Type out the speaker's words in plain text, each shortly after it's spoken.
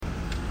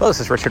Hello, this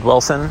is Richard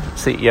Wilson,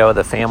 CEO of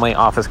the Family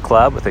Office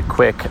Club, with a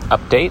quick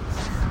update.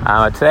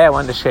 Today I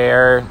wanted to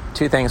share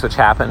two things which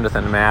happened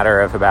within a matter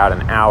of about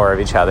an hour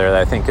of each other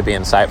that I think could be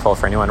insightful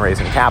for anyone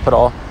raising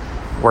capital,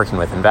 working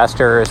with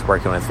investors,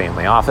 working with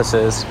family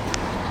offices.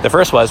 The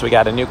first was we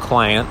got a new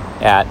client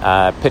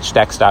at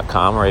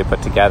pitchdecks.com, where we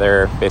put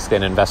together basically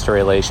an investor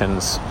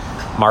relations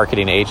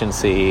marketing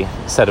agency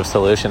set of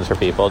solutions for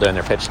people doing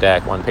their pitch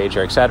deck,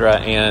 one-pager, etc.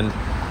 And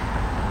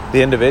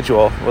the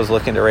individual was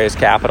looking to raise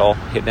capital.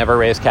 He'd never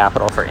raised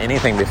capital for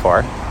anything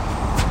before.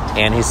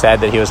 And he said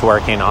that he was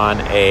working on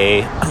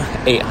a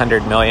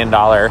 $800 million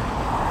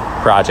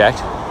project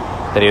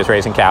that he was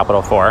raising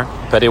capital for.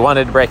 But he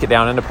wanted to break it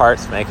down into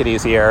parts, make it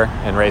easier,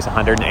 and raise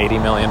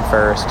 $180 million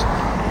first,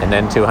 and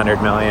then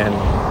 $200 million.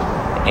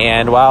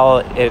 And while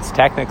it's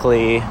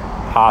technically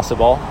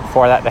possible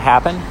for that to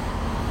happen,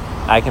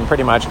 I can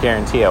pretty much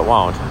guarantee it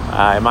won't.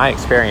 In my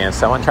experience,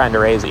 someone trying to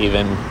raise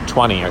even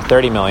 $20 or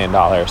 $30 million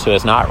who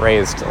has not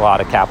raised a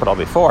lot of capital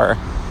before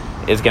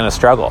is going to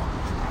struggle.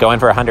 Going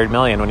for $100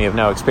 million when you have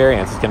no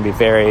experience is going to be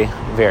very,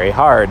 very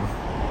hard.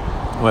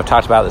 And we've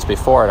talked about this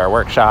before at our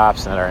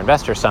workshops and at our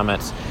investor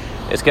summits.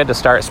 It's good to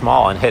start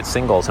small and hit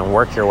singles and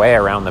work your way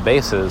around the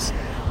bases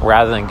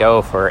rather than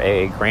go for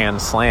a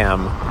grand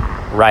slam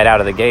right out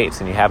of the gates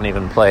and you haven't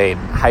even played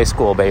high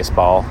school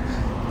baseball,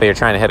 but you're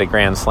trying to hit a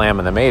grand slam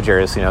in the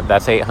majors.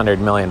 That's $800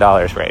 million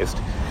raised.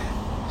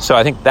 So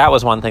I think that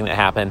was one thing that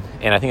happened,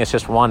 and I think it's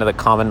just one of the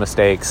common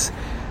mistakes.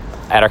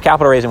 At our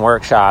capital raising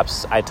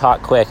workshops, I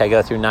talk quick. I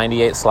go through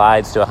 98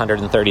 slides to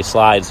 130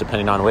 slides,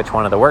 depending on which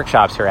one of the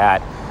workshops you're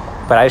at.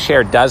 But I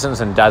share dozens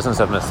and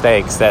dozens of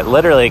mistakes that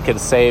literally could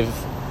save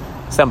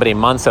somebody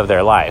months of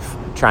their life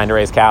trying to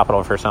raise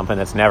capital for something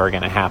that's never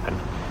going to happen.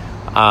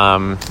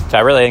 So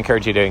I really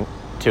encourage you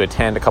to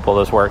attend a couple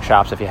of those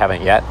workshops if you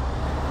haven't yet.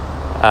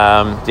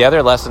 The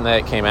other lesson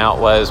that came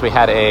out was we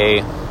had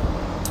a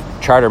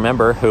charter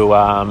member who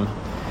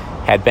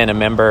had been a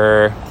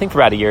member, I think, for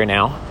about a year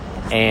now.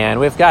 And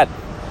we've got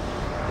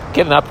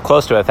getting up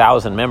close to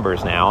 1,000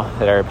 members now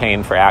that are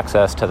paying for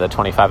access to the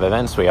 25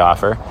 events we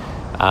offer.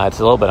 It's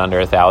a little bit under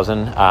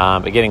 1,000,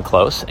 but getting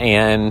close.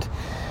 And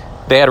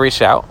they had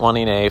reached out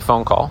wanting a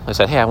phone call. They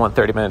said, hey, I want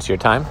 30 minutes of your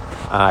time.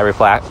 I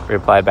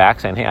replied back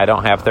saying, hey, I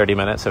don't have 30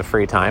 minutes of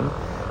free time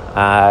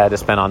to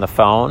spend on the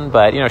phone,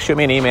 but shoot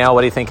me an email.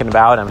 What are you thinking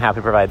about? I'm happy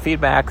to provide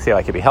feedback, see how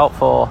I could be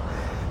helpful,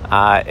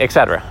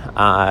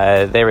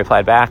 etc. They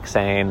replied back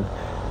saying,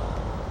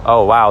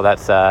 oh wow,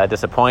 that's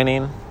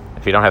disappointing.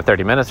 If you don't have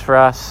 30 minutes for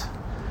us,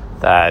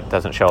 that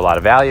doesn't show a lot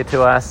of value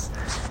to us.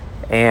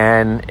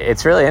 And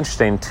it's really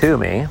interesting to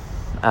me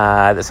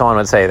that someone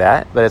would say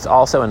that, but it's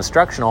also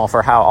instructional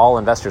for how all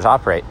investors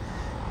operate.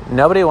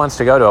 Nobody wants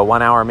to go to a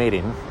 1-hour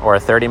meeting or a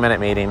 30-minute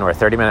meeting or a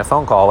 30-minute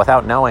phone call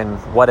without knowing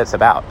what it's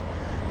about.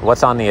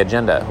 What's on the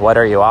agenda? What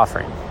are you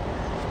offering?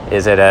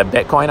 Is it a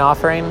Bitcoin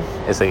offering?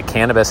 Is it a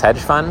cannabis hedge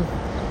fund?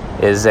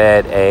 Is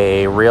it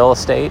a real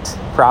estate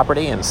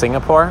property in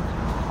Singapore?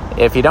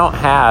 If you don't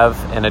have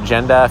an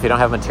agenda, if you don't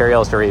have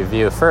materials to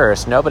review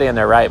first, nobody in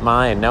their right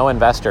mind, no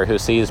investor who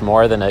sees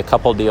more than a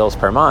couple deals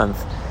per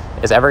month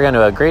is ever going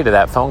to agree to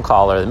that phone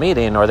call or the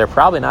meeting, or they're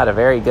probably not a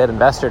very good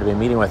investor to be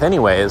meeting with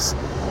anyways,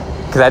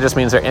 because that just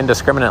means they're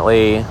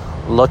indiscriminately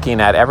looking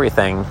at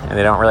everything and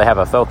they don't really have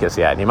a focus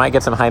yet. And you might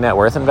get some high net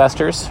worth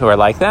investors who are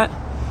like that,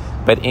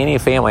 but any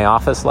family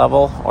office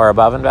level or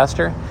above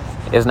investor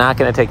is not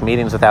going to take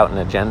meetings without an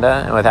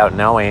agenda and without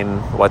knowing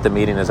what the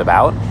meeting is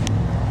about.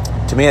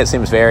 To me, it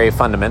seems very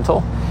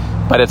fundamental,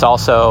 but it's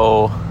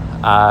also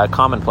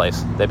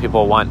commonplace that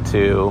people want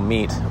to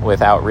meet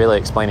without really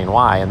explaining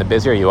why. And the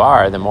busier you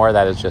are, the more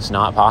that is just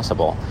not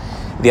possible.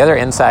 The other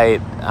insight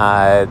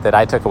that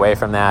I took away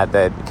from that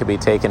could be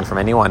taken from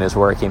anyone who's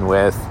working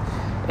with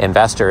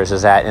investors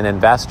is that an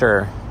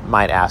investor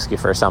might ask you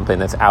for something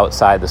that's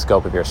outside the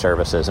scope of your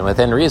services. And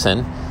within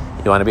reason,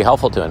 you want to be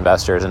helpful to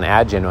investors and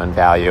add genuine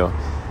value,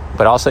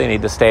 but also you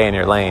need to stay in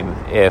your lane.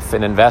 If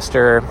an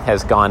investor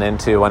has gone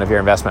into one of your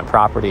investment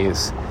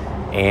properties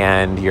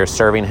and you're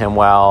serving him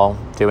well,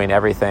 doing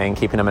everything,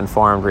 keeping him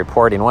informed,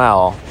 reporting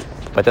well,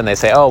 but then they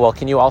say, oh, well,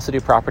 can you also do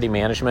property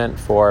management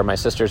for my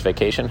sister's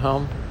vacation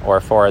home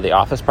or for the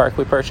office park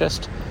we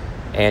purchased?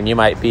 And you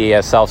might be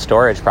a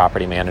self-storage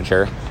property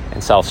manager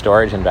and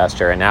self-storage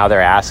investor, and now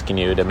they're asking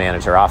you to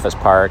manage their office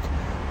park,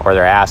 or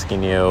they're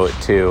asking you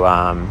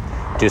to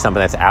do something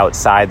that's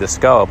outside the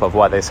scope of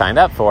what they signed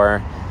up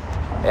for.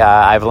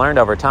 I've learned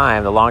over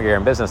time, the longer you're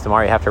in business, the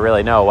more you have to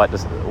really know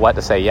what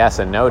to say yes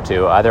and no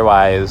to.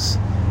 Otherwise,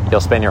 you'll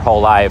spend your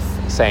whole life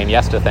saying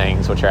yes to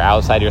things which are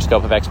outside your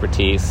scope of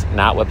expertise,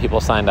 not what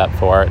people signed up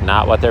for,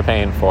 not what they're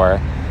paying for.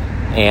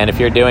 And if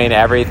you're doing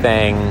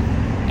everything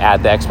at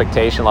the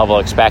expectation level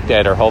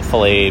expected, or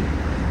hopefully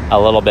a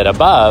little bit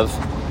above,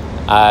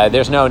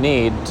 there's no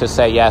need to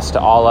say yes to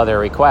all other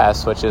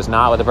requests, which is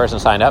not what the person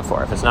signed up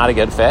for. If it's not a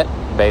good fit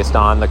based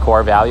on the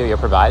core value you're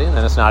providing,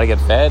 then it's not a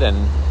good fit,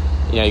 and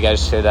you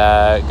guys should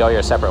go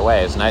your separate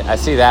ways. And I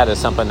see that as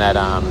something that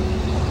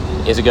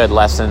is a good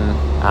lesson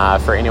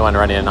for anyone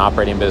running an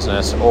operating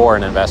business or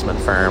an investment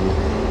firm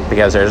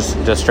because there's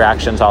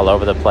distractions all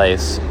over the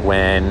place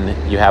when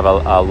you have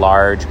a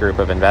large group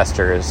of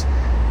investors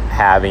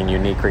having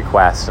unique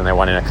requests and they're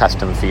wanting a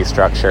custom fee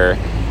structure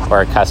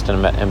or a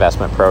custom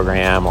investment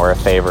program or a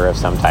favor of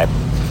some type.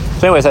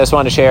 So anyways, I just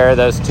wanted to share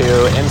those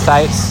two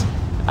insights.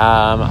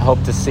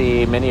 Hope to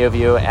see many of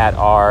you at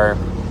our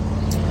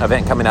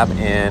event coming up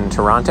in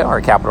Toronto,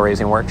 our capital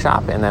raising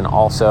workshop, and then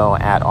also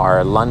at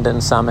our London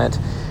summit.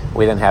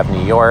 We then have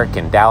New York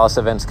and Dallas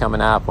events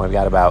coming up. We've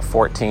got about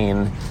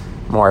 14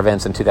 more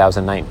events in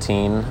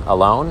 2019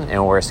 alone,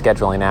 and we're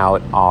scheduling out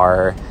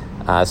our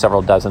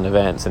several dozen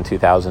events in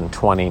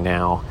 2020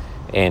 now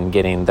and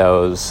getting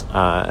those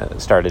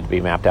started to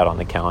be mapped out on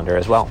the calendar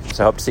as well.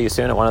 So I hope to see you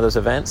soon at one of those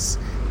events.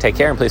 Take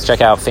care, and please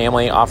check out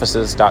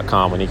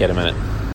familyoffices.com when you get a minute.